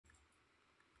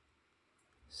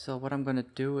So what I'm going to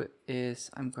do is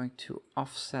I'm going to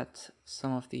offset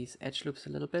some of these edge loops a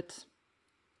little bit,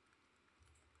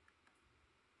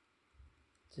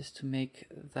 just to make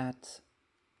that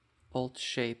bolt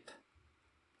shape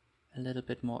a little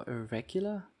bit more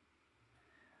irregular.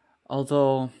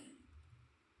 Although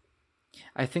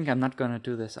I think I'm not gonna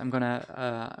do this. I'm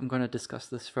gonna discuss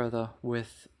this further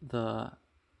with the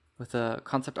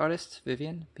concept artist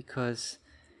Vivian, because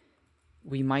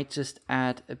we might just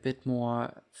add a bit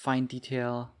more fine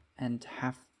detail and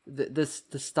have the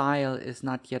style is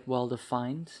not yet well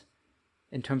defined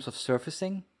in terms of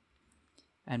surfacing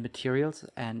and materials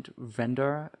and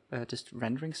just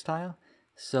rendering style.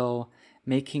 So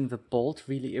making the bolt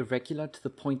really irregular to the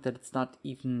point that it's not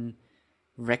even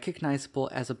recognizable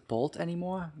as a bolt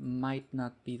anymore might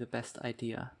not be the best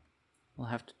idea. We'll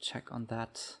have to check on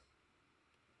that.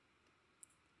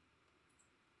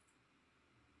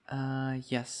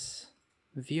 Yes,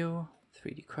 view,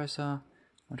 3D cursor.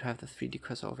 I want to have the 3D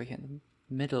cursor over here in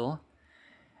the middle.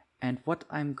 And what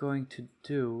I'm going to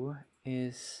do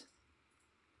is,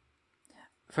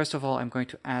 first of all, I'm going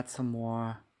to add some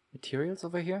more materials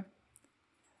over here.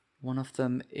 One of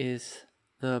them is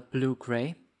the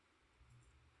blue-gray,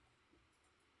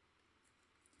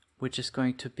 which is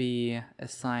going to be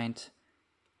assigned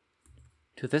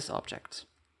to this object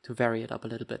to vary it up a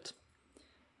little bit.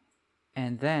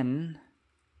 And then,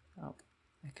 oh,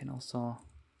 I can also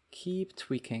keep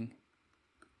tweaking.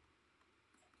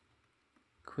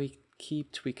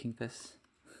 Keep tweaking this.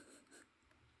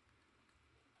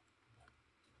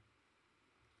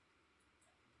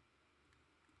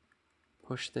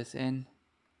 Push this in.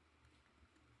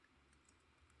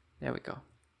 There we go.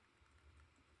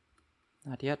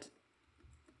 Not yet.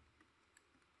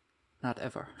 Not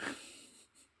ever.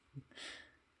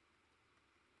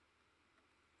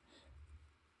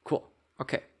 Cool.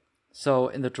 Okay. So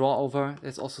in the draw over,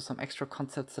 there's also some extra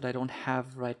concepts that I don't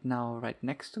have right now right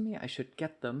next to me. I should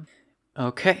get them.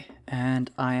 Okay,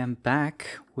 and I am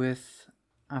back with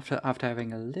after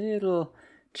having a little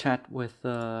chat with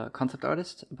the concept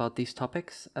artist about these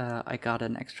topics. I got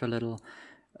an extra little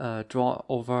draw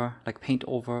over, like paint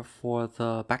over for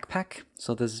the backpack.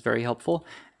 So this is very helpful,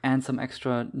 and some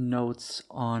extra notes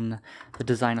on the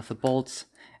design of the bolts,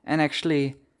 and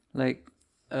actually like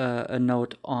a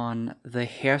note on the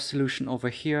hair solution over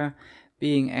here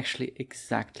being actually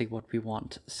exactly what we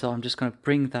want. So I'm just going to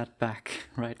bring that back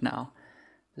right now.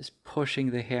 Just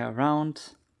pushing the hair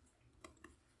around.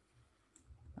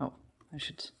 Oh, I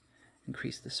should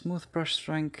increase the smooth brush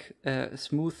strength a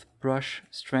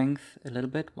little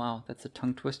bit. Wow, that's a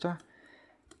tongue twister.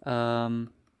 And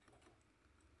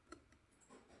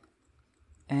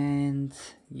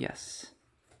yes,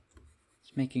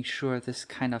 just making sure this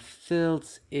kind of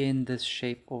fills in this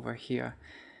shape over here.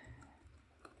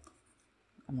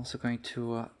 I'm also going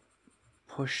to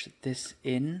push this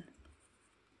in.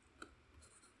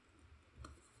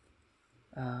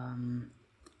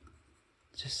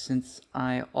 Just since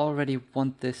I already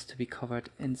want this to be covered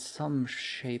in some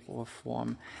shape or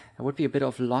form. There would be a bit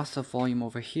of loss of volume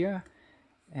over here,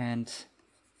 and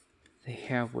the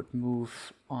hair would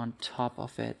move on top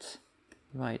of it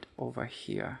right over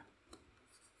here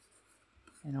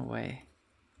in a way.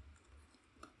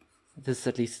 This is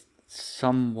at least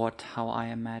somewhat how I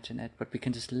imagine it, but we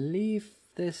can just leave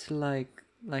this like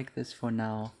this for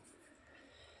now.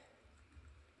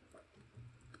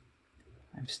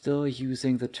 I'm still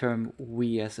using the term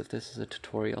we as if this is a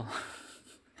tutorial.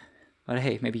 But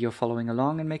hey, maybe you're following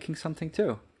along and making something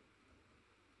too.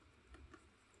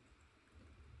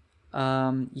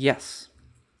 Yes.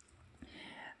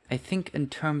 I think in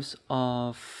terms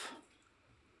of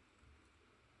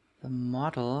the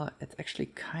model, it's actually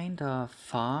kind of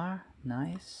far.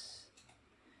 Nice.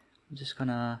 I'm just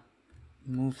gonna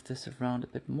move this around a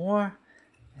bit more.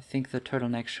 I think the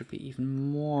turtleneck should be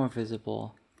even more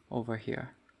visible over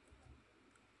here.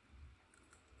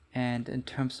 And in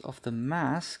terms of the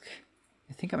mask,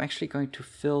 I think I'm actually going to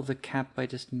fill the cap by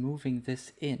just moving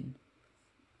this in.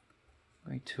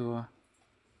 I'm going to...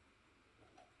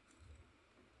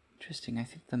 Interesting, I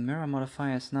think the mirror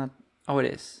modifier is not... Oh, it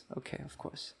is. Okay, of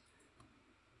course.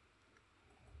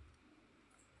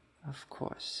 Of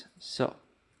course. So,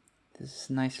 this is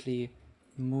nicely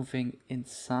moving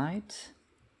inside.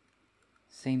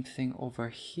 Same thing over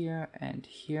here and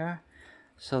here.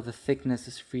 So the thickness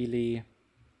is really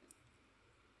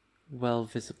well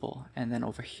visible. And then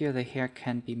over here the hair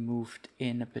can be moved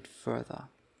in a bit further.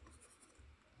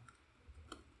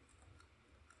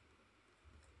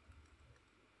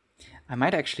 I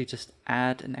might actually just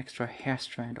add an extra hair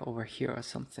strand over here or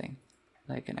something.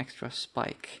 Like an extra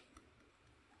spike.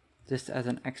 just as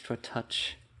an extra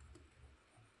touch.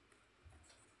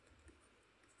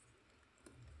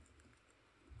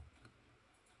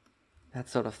 That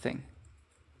sort of thing.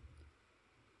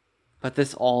 But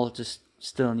this all just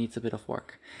still needs a bit of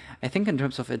work. I think in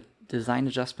terms of design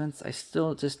adjustments, I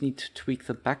still just need to tweak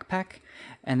the backpack.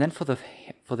 And then for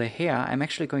the hair, I'm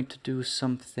actually going to do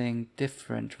something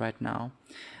different right now.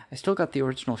 I still got the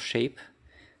original shape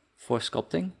for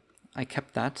sculpting. I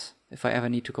kept that if I ever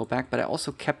need to go back, but I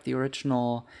also kept the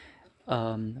original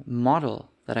model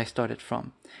that I started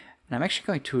from. And I'm actually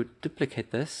going to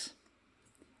duplicate this.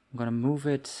 I'm going to move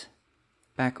it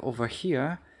back over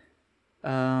here.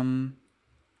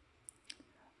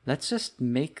 Let's just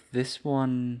make this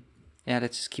one, yeah,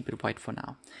 let's just keep it white for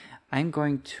now. I'm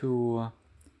going to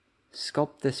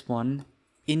sculpt this one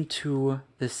into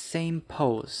the same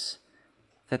pose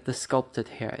that the sculpted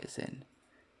hair is in.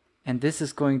 And this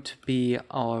is going to be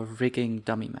our rigging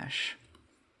dummy mesh.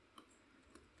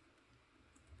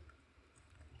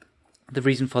 The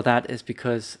reason for that is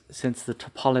because since the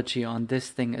topology on this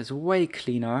thing is way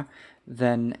cleaner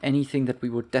than anything that we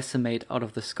would decimate out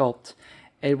of the sculpt,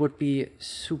 it would be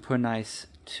super nice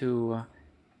to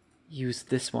use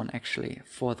this one actually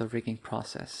for the rigging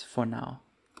process for now.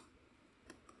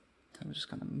 So I'm just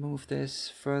going to move this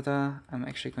further. I'm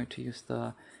actually going to use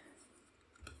the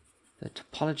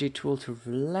topology tool to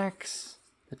relax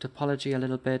the topology a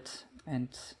little bit and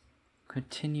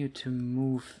continue to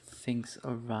move things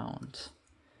around.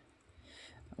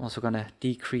 I'm also going to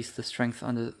decrease the strength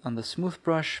on the smooth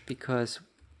brush, because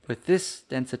with this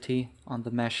density on the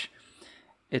mesh,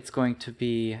 it's going to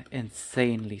be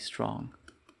insanely strong.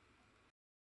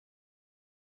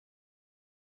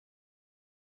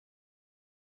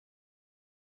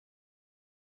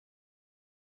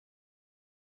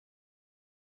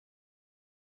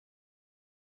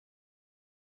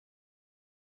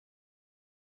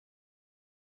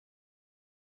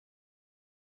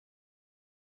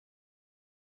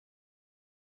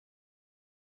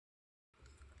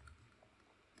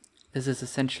 This is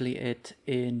essentially it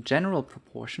in general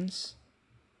proportions.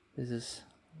 This is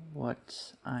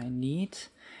what I need.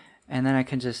 And then I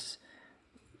can just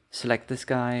select this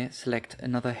guy, select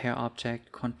another hair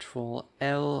object, Control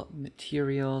L,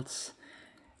 materials,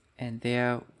 and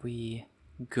there we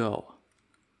go.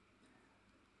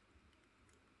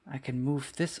 I can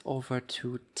move this over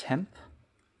to temp,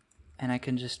 and I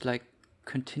can just like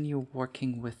continue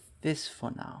working with this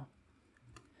for now.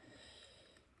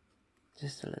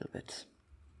 Just a little bit.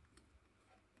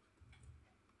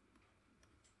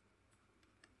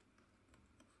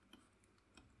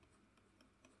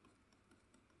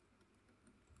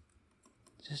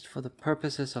 Just for the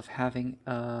purposes of having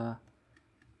a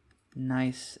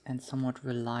nice and somewhat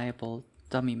reliable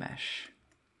dummy mesh.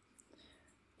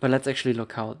 But let's actually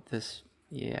look how this,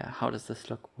 yeah, how does this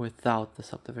look without the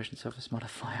subdivision surface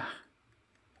modifier?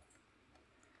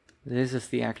 This is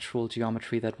the actual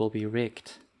geometry that will be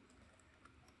rigged.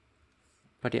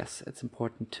 But yes, it's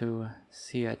important to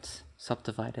see it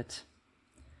subdivided.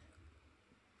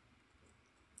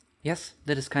 Yes,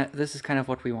 this is kind of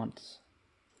what we want.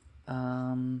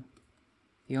 The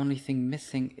only thing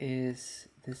missing is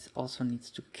this also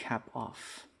needs to cap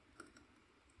off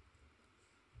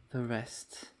the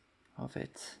rest of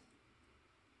it.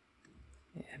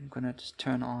 Yeah, I'm gonna just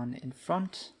turn on in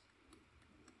front.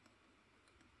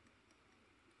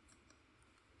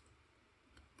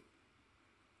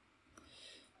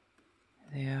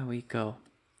 There we go.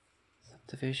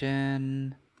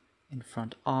 Subdivision, in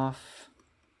front off.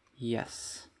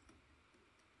 Yes.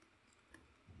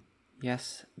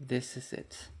 Yes, this is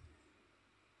it.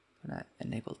 I'm gonna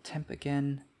enable temp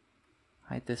again.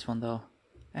 Hide this one though,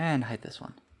 and hide this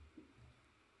one.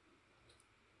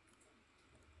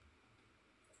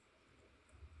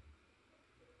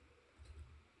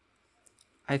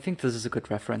 I think this is a good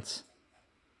reference.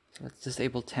 So let's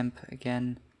disable temp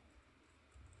again.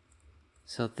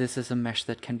 So this is a mesh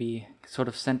that can be sort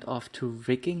of sent off to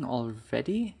rigging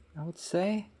already, I would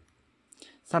say.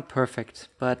 It's not perfect,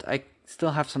 but I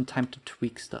still have some time to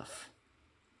tweak stuff.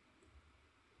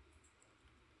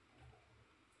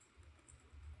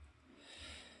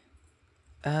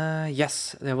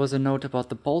 Yes, there was a note about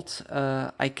the bolt.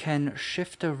 I can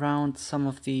shift around some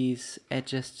of these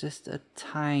edges just a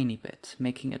tiny bit,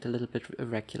 making it a little bit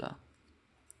irregular.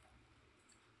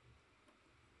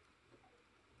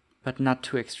 But not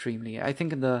too extremely. I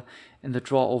think in the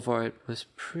draw over it was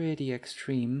pretty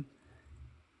extreme.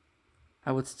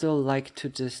 I would still like to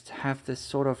just have this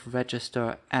sort of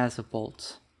register as a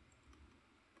bolt.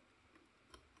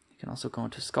 You can also go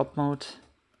into sculpt mode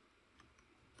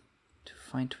to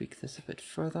fine tweak this a bit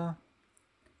further.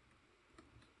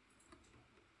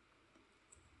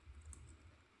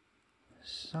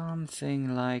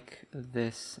 Something like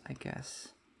this, I guess.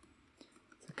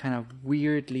 It's a kind of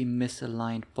weirdly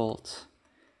misaligned bolt.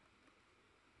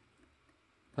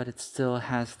 But it still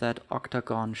has that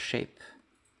octagon shape.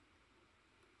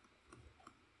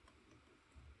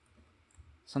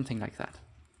 Something like that.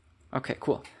 Okay,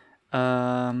 cool.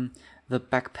 The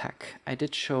backpack. I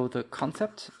did show the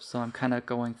concept, so I'm kind of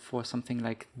going for something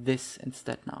like this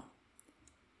instead now.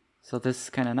 So this is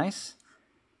kind of nice.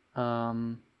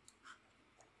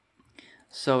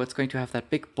 So it's going to have that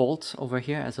big bolt over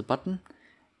here as a button,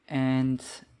 and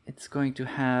it's going to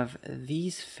have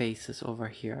these faces over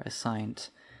here assigned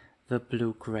the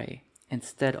blue-gray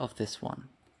instead of this one.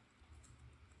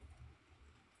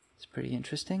 It's pretty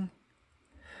interesting.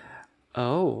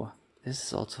 Oh, this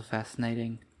is also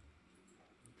fascinating.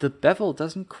 The bevel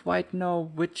doesn't quite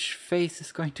know which face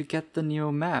is going to get the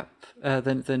new map,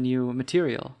 the new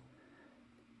material.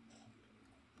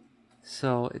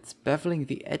 So it's beveling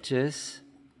the edges.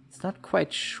 It's not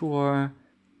quite sure.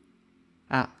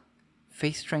 Ah,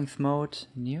 face strength mode,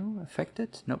 new,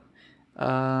 affected? Nope.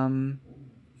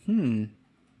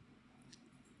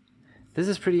 This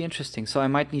is pretty interesting. So I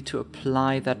might need to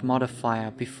apply that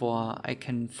modifier before I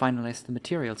can finalize the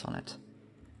materials on it.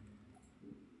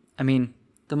 I mean,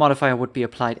 the modifier would be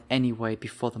applied anyway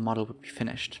before the model would be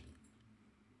finished.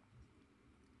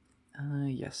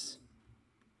 Yes.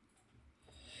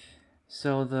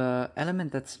 So the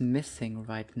element that's missing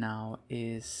right now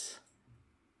is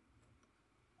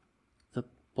the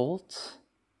bolt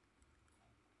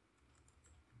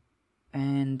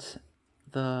and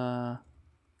the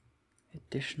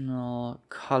additional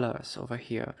colors over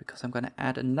here, because I'm going to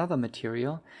add another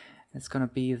material. It's going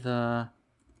to be the...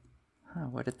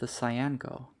 where did the cyan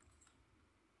go?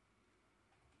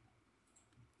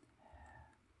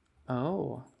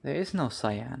 Oh, there is no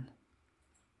cyan.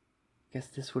 Guess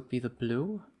this would be the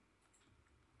blue.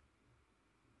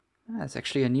 Ah, it's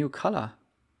actually a new color.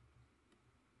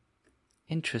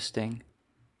 Interesting.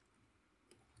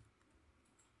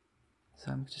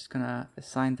 So I'm just gonna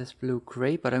assign this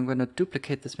blue-gray, but I'm gonna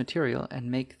duplicate this material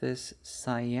and make this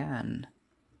cyan.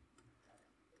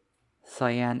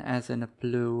 Cyan as in a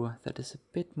blue that is a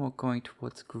bit more going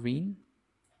towards green.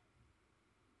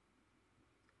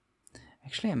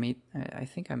 Actually, I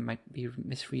think I might be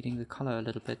misreading the color a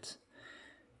little bit.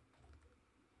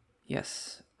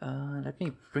 Yes, let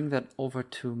me bring that over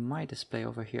to my display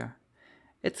over here.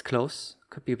 It's close,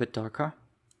 could be a bit darker.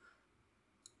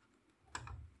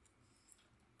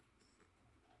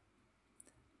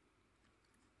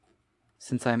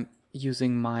 Since I'm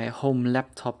using my home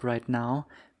laptop right now,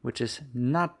 which is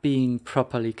not being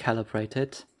properly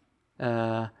calibrated,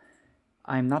 I'm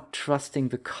not trusting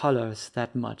the colors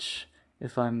that much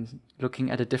if I'm looking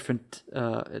at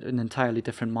an entirely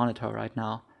different monitor right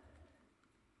now.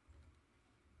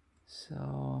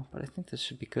 So, but I think this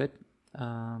should be good.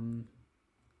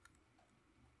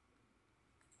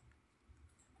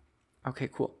 Okay,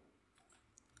 cool.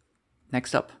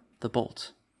 Next up, the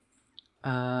bolt.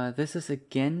 This is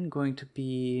again going to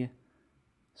be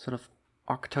sort of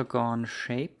octagon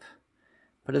shape,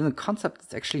 but in the concept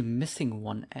it's actually missing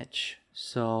one edge.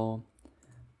 So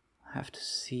I have to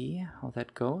see how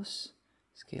that goes.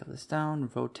 Scale this down,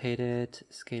 rotate it,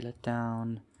 scale it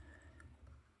down.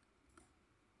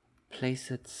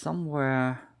 Place it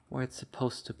somewhere where it's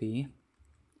supposed to be.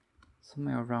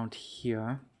 Somewhere around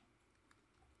here.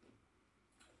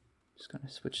 Just gonna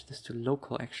switch this to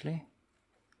local actually.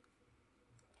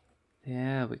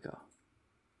 There we go.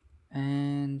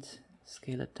 And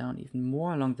scale it down even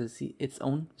more along the its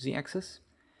own z-axis.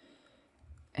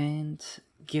 And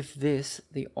give this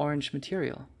the orange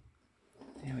material.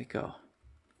 There we go.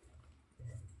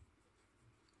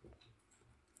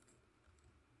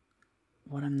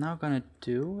 What I'm now gonna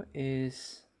do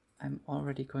is I'm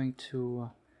already going to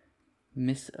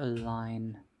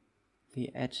misalign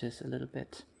the edges a little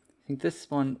bit. I think this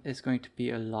one is going to be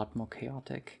a lot more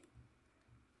chaotic.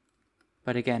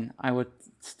 But again, I would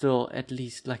still at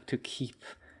least like to keep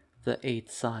the 8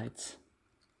 sides.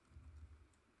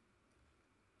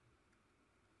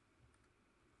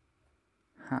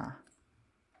 Huh.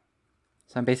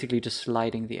 So I'm basically just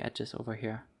sliding the edges over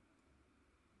here.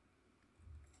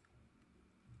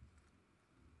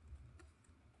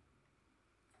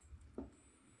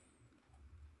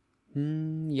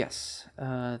 Yes,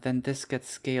 then this gets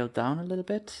scaled down a little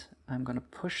bit. I'm gonna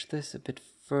push this a bit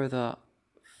further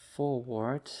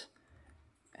forward,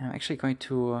 and I'm actually going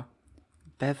to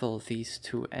bevel these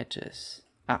 2 edges.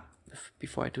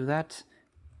 Before I do that,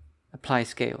 apply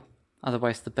scale.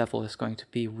 Otherwise the bevel is going to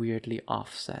be weirdly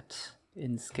offset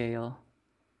in scale.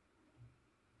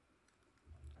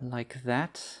 Like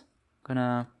that.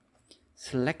 gonna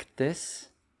select this.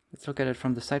 Let's look at it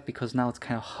from the side because now it's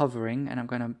kind of hovering, and I'm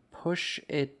gonna push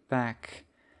it back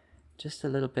just a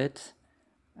little bit.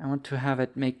 I want to have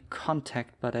it make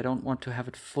contact, but I don't want to have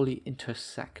it fully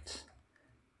intersect,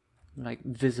 like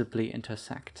visibly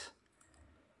intersect.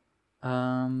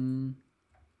 I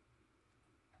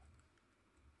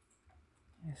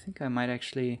think I might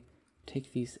actually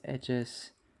take these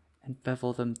edges and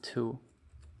bevel them too.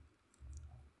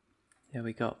 There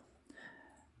we go.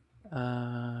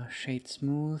 Shade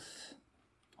smooth,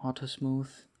 auto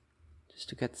smooth, just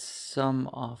to get some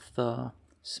of the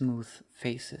smooth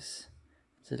faces.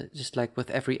 So that just like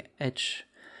with every edge,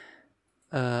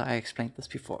 I explained this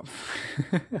before.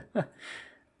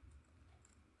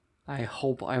 I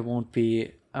hope I won't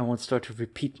start to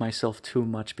repeat myself too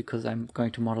much, because I'm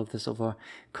going to model this over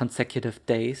consecutive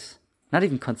days. Not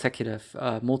even consecutive,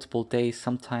 multiple days,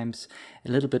 sometimes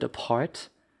a little bit apart,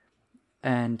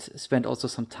 and spend also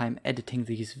some time editing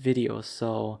these videos.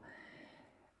 So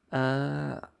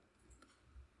I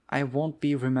won't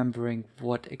be remembering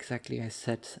what exactly I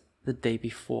said the day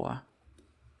before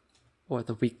or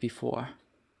the week before.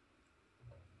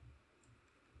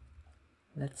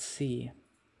 Let's see.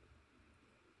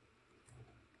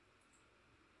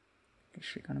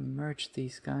 Actually gonna merge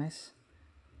these guys.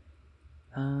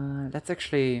 Let's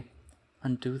actually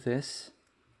undo this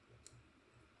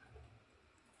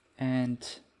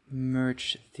and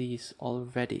merge these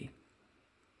already.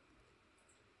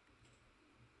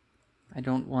 I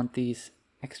don't want these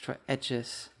extra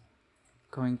edges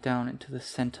going down into the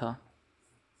center.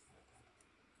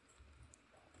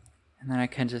 And then I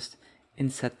can just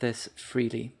inset this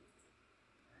freely.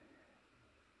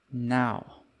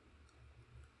 Now,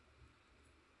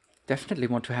 definitely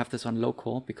want to have this on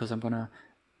local, because I'm gonna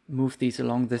move these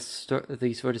along these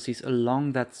vertices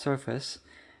along that surface,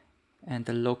 and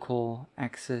the local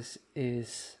axis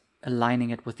is aligning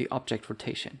it with the object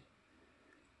rotation.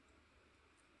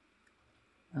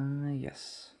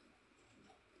 Yes.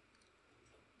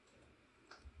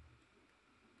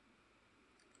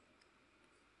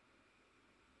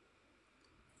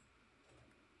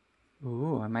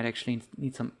 Ooh, I might actually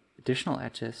need some additional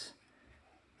edges.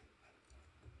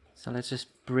 So let's just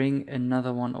bring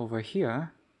another one over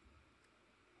here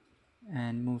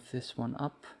and move this one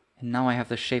up. And now I have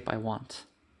the shape I want.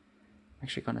 I'm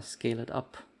actually gonna scale it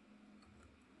up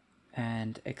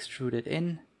and extrude it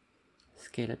in,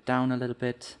 scale it down a little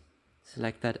bit,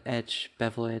 select that edge,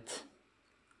 bevel it.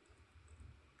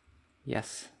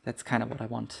 Yes, that's kind of what I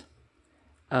want.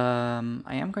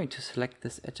 I am going to select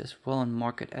this edge as well and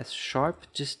mark it as sharp,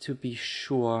 just to be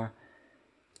sure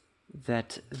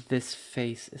that this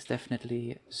face is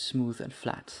definitely smooth and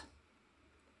flat.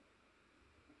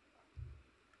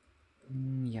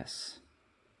 Yes.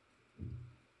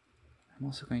 I'm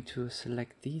also going to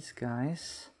select these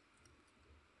guys.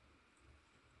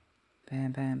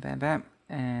 Bam, bam, bam, bam.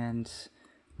 And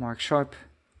mark sharp.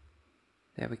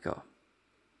 There we go.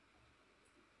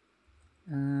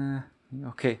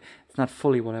 Okay, it's not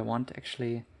fully what I want,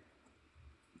 actually.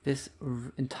 This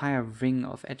entire ring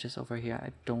of edges over here,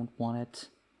 I don't want it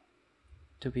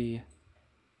to be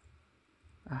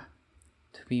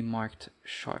marked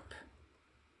sharp.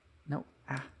 No,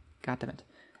 god damn it.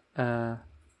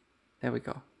 There we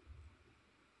go.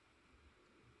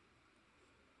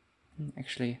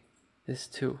 Actually, this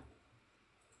too.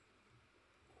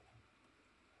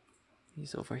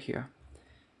 These over here.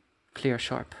 Clear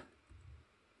sharp.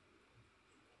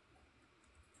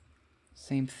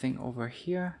 Same thing over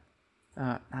here.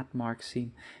 Not mark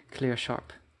seam. Clear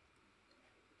sharp.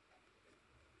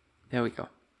 There we go.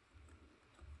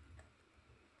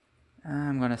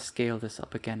 I'm gonna scale this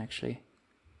up again, actually.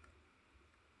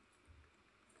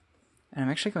 And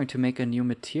I'm actually going to make a new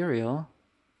material.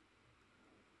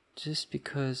 Just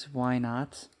because, why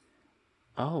not?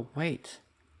 Oh, wait.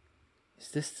 Is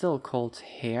this still called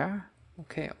hair?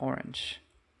 Okay, orange.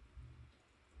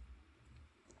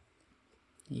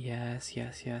 Yes,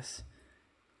 yes, yes.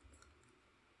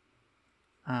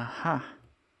 Aha.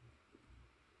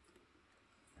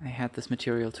 I had this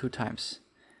material 2 times.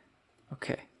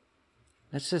 Okay.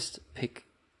 Let's just pick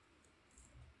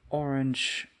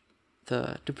orange,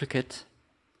 the duplicate,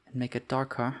 and make it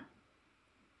darker.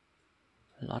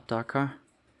 A lot darker.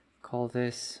 Call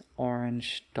this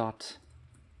orange dot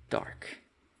dark.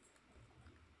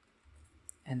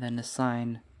 And then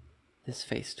assign this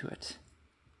face to it.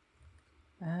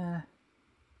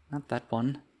 Not that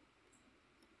one.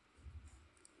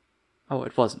 Oh,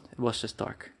 it wasn't. It was just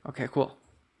dark. Okay, cool.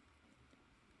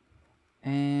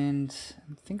 And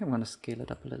I think I'm going to scale it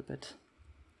up a little bit.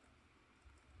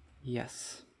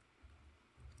 Yes.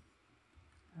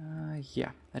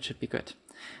 Yeah, that should be good.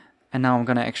 And now I'm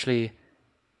gonna actually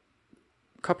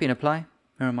copy and apply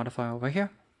mirror modifier over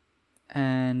here.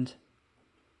 And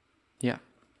yeah.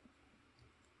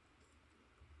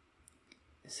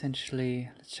 Essentially,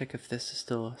 let's check if this is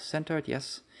still centered.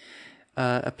 Yes.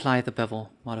 Apply the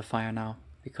bevel modifier now,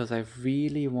 because I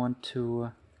really want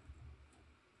to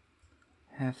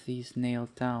have these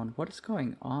nailed down. What is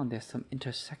going on? There's some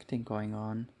intersecting going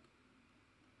on.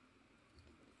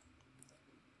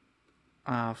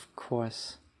 Of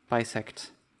course,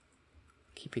 bisect.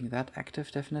 Keeping that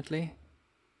active, definitely.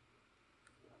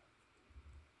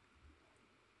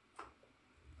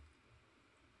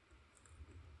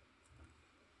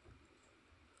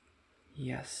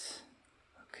 Yes.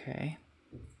 Okay.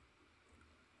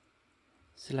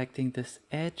 Selecting this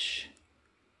edge.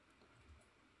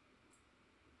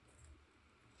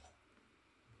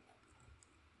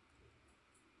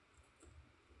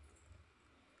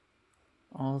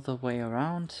 All the way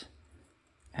around.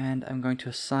 And I'm going to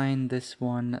assign this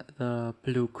one the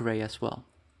blue-gray as well.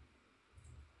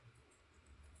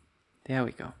 There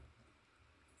we go.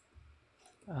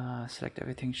 Select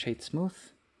everything shade smooth.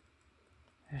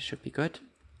 That should be good.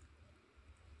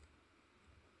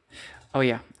 Oh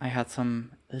yeah, I had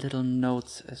some little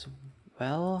notes as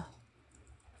well.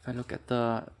 If I look at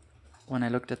when I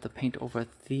looked at the paint over,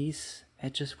 these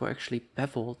edges were actually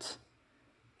beveled.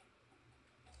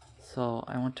 So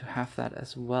I want to have that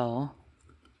as well.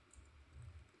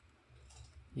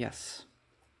 Yes.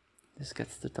 This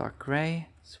gets the dark gray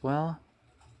as well.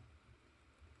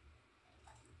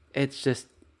 It's just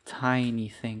tiny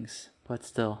things, but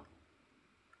still.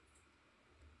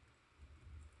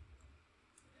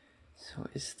 So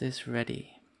is this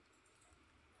ready?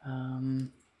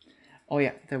 Oh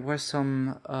yeah, there were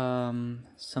some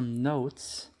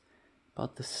notes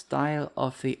about the style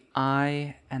of the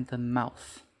eye and the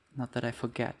mouth. Not that I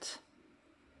forget.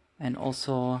 And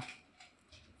also,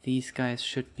 these guys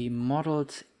should be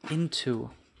modeled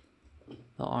into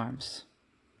the arms.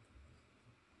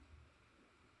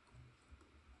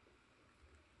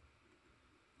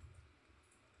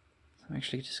 So I'm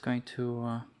actually just going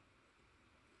to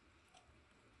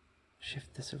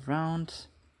shift this around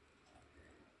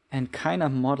and kind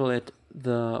of model it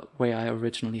the way I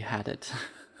originally had it.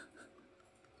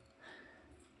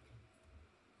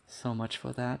 So much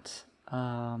for that.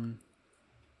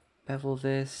 Bevel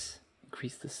this,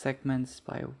 increase the segments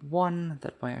by 1,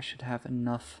 that way I should have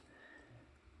enough.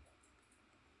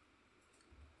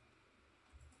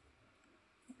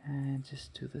 And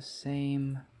just do the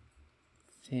same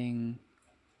thing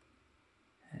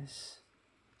as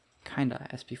kinda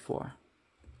as before.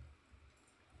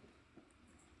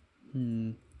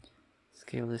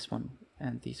 Scale this one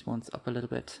and these ones up a little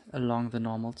bit along the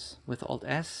normals with Alt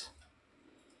S.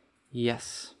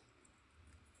 Yes.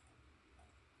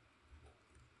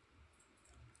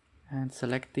 And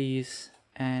select these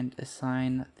and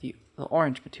assign the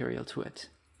orange material to it.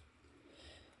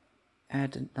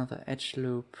 Add another edge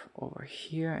loop over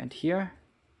here and here.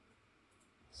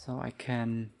 So I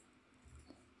can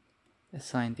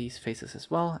assign these faces as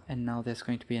well. And now there's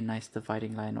going to be a nice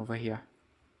dividing line over here.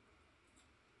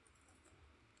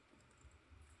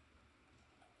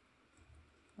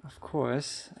 Of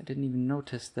course, I didn't even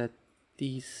notice that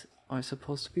these are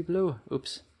supposed to be blue.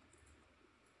 Oops.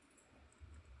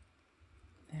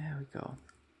 There we go.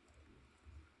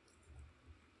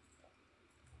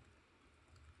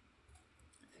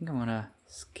 I think I'm gonna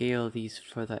scale these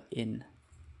further in.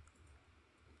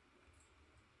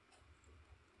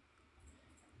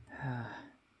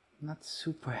 Not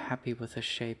super happy with the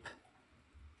shape.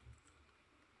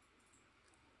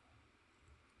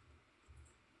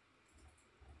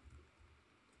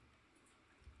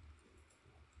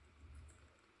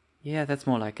 Yeah, that's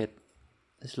more like it.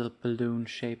 This little balloon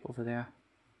shape over there.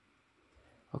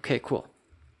 Okay, cool.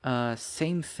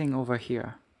 Same thing over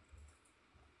here.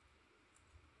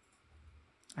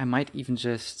 I might even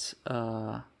just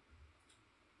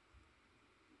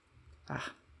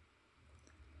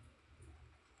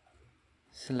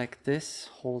select this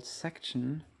whole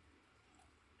section,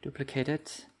 duplicate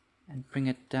it, and bring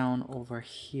it down over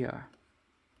here.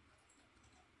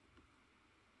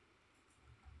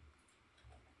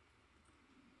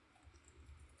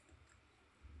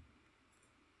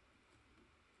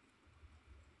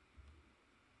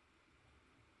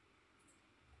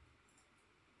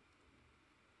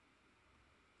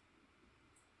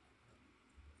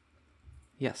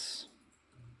 Yes.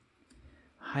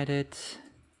 Hide it.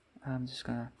 I'm just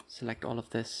gonna select all of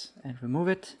this and remove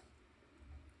it.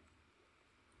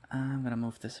 I'm gonna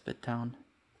move this a bit down,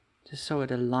 just so it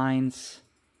aligns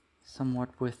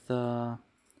somewhat with the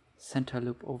center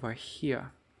loop over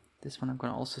here. This one I'm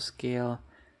going to also scale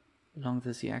along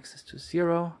the z-axis to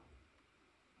 0.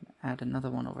 Add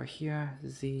another one over here,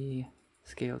 z,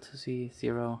 scale to z,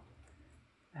 0.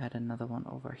 Add another one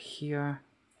over here,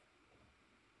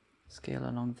 scale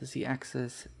along the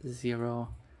z-axis, 0.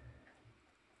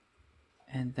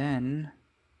 And then,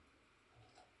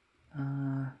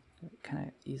 can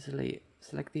I easily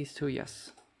select these two?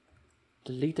 Yes.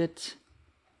 Delete it.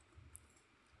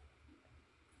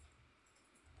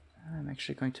 I'm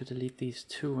actually going to delete these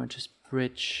two and just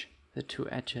bridge the two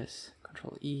edges.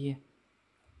 Control E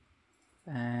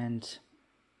and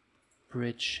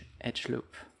bridge edge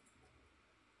loop.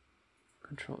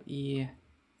 Control E,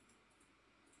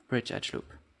 bridge edge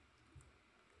loop.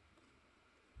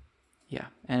 Yeah,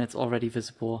 and it's already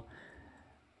visible.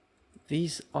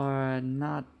 These are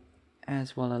not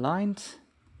as well aligned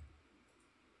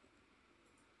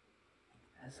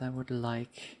as I would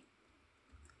like.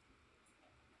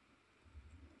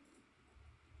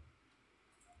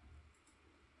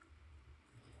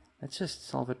 Let's just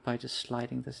solve it by just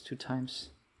sliding this 2 times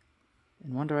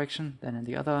in one direction, then in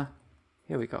the other.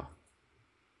 Here we go.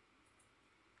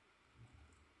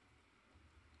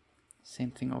 Same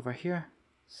thing over here,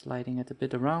 sliding it a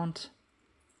bit around,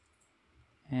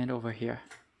 and over here,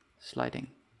 sliding.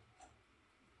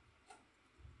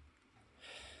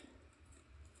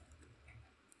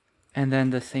 And then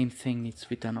the same thing needs to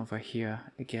be done over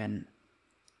here again,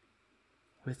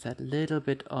 with that little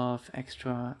bit of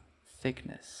extra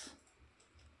thickness.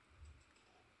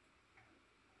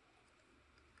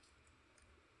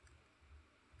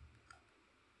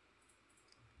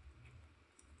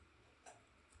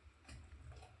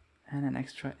 And an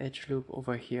extra edge loop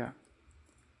over here.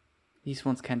 These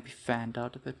ones can be fanned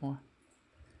out a bit more.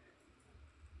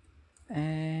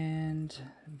 And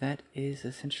that is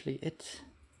essentially it.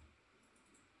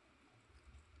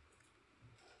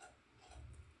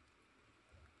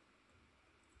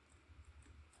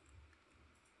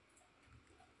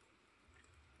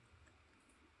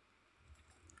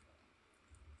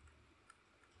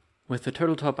 With the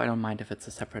turtle top, I don't mind if it's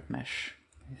a separate mesh.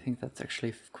 I think that's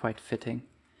actually quite fitting.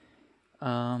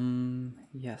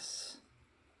 Yes.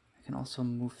 I can also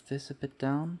move this a bit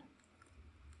down.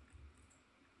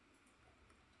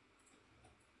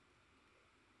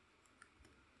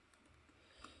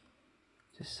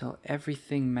 Just so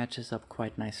everything matches up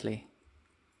quite nicely.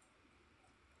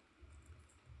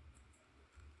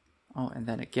 Oh, and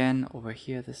then again, over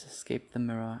here, this escaped the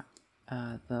mirror,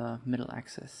 the middle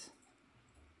axis.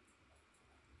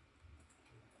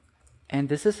 And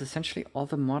this is essentially all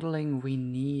the modeling we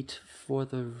need for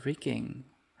the rigging,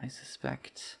 I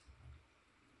suspect.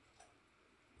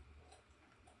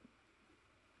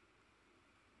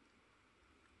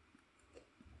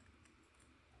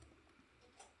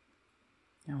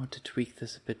 I want to tweak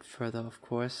this a bit further, of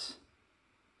course.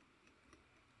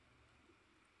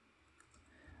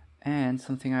 And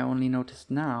something I only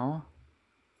noticed now,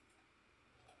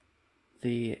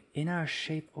 the inner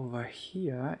shape over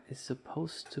here is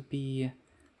supposed to be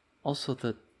also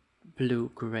the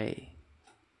blue-gray.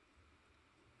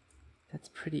 That's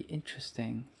pretty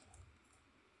interesting.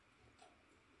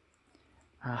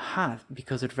 Aha,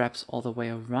 because it wraps all the way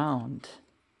around.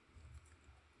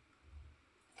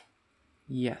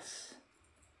 Yes.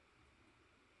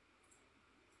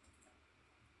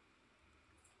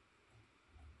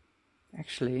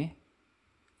 Actually,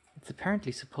 it's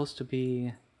apparently supposed to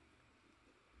be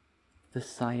the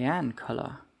cyan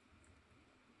color.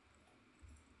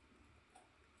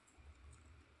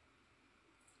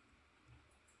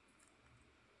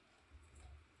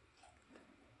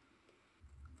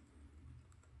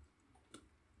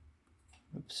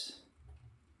 Oops.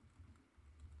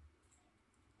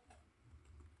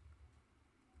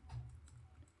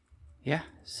 Yeah,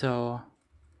 so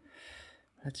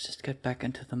let's just get back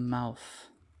into the mouth.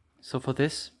 So for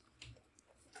this,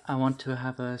 I want to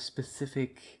have a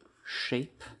specific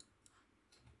shape.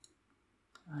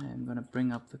 I am going to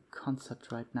bring up the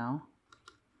concept right now.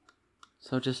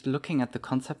 So just looking at the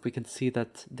concept, we can see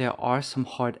that there are some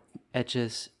hard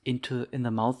edges in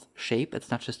the mouth shape. It's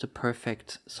not just a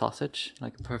perfect sausage,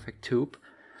 like a perfect tube.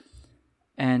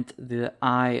 And the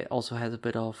eye also has a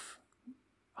bit of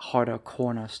harder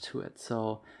corners to it.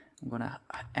 So I'm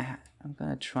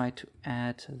gonna try to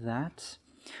add that.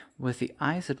 With the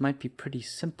eyes, it might be pretty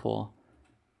simple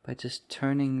by just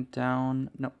turning down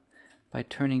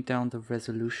the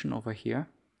resolution over here.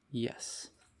 Yes.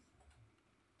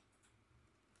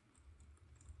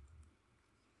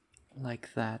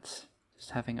 Like that.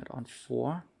 Just having it on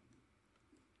 4.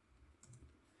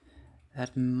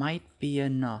 That might be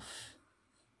enough.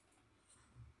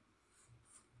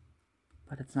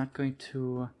 but it's not going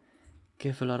to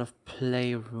give a lot of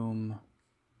playroom.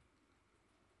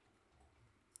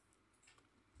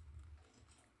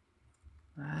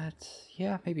 But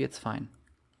yeah, maybe it's fine.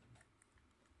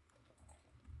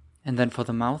 And then for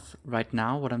the mouth, right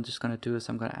now, what I'm just going to do is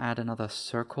I'm going to add another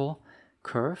circle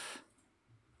curve.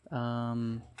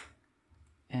 And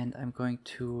I'm going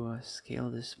to scale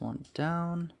this one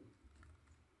down.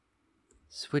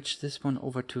 Switch this one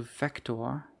over to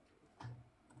vector.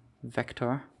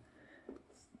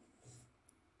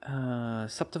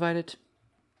 Subdivide it.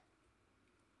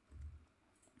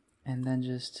 And then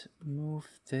just move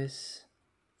this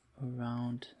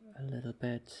around a little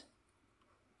bit.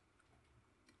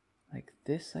 Like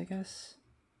this, I guess.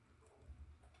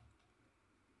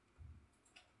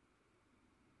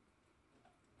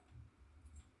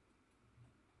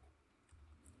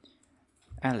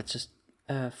 And let's just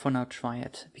for now try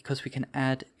it, because we can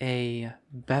add a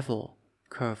bevel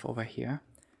curve over here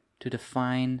to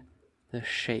define the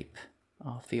shape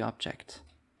of the object,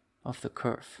 of the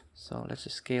curve. So let's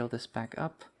just scale this back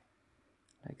up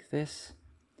like this,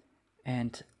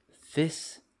 and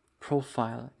this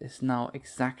profile is now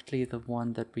exactly the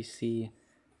one that we see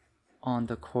on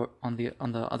the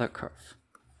other curve.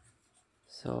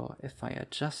 So if I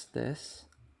adjust this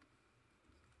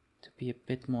to be a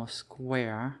bit more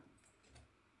square,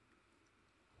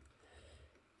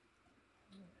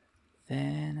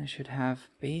 then I should have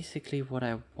basically what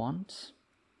I want.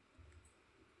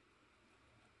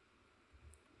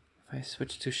 If I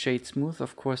switch to shade smooth,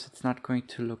 of course it's not going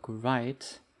to look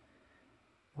right.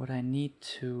 What I need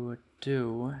to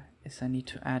do is I need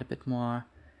to add a bit more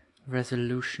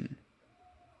resolution.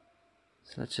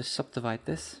 So let's just subdivide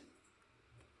this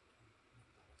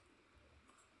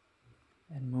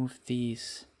and move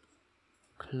these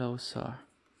closer.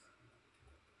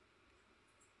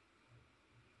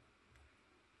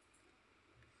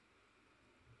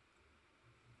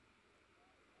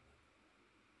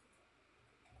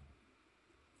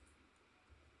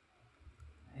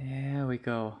 There we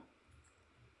go.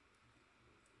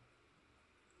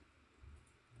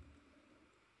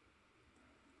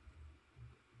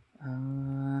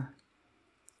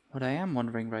 What I am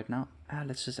wondering right now,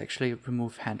 let's just actually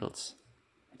remove handles.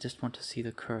 I just want to see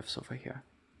the curves over here.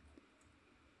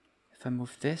 If I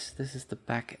move this, this is the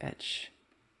back edge.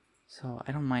 So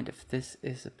I don't mind if this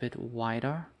is a bit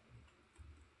wider.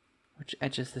 Which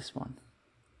edge is this one?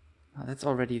 Oh, that's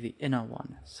already the inner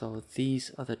one. So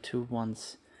these are the two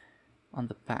ones on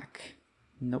the back.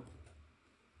 Nope.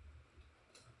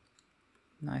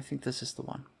 No, I think this is the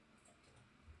one.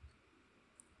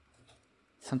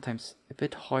 Sometimes a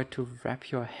bit hard to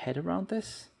wrap your head around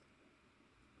this,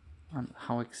 on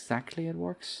how exactly it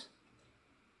works.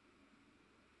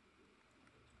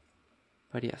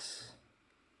 But yes,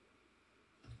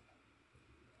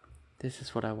 this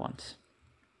is what I want.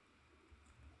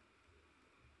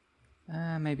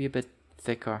 Maybe a bit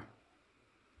thicker.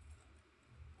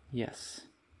 Yes.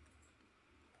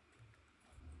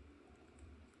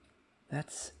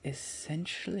 That's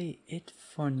essentially it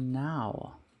for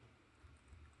now.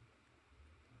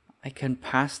 I can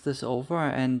pass this over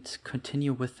and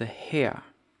continue with the hair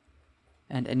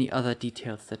and any other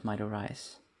details that might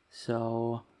arise.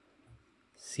 So,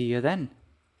 see you then.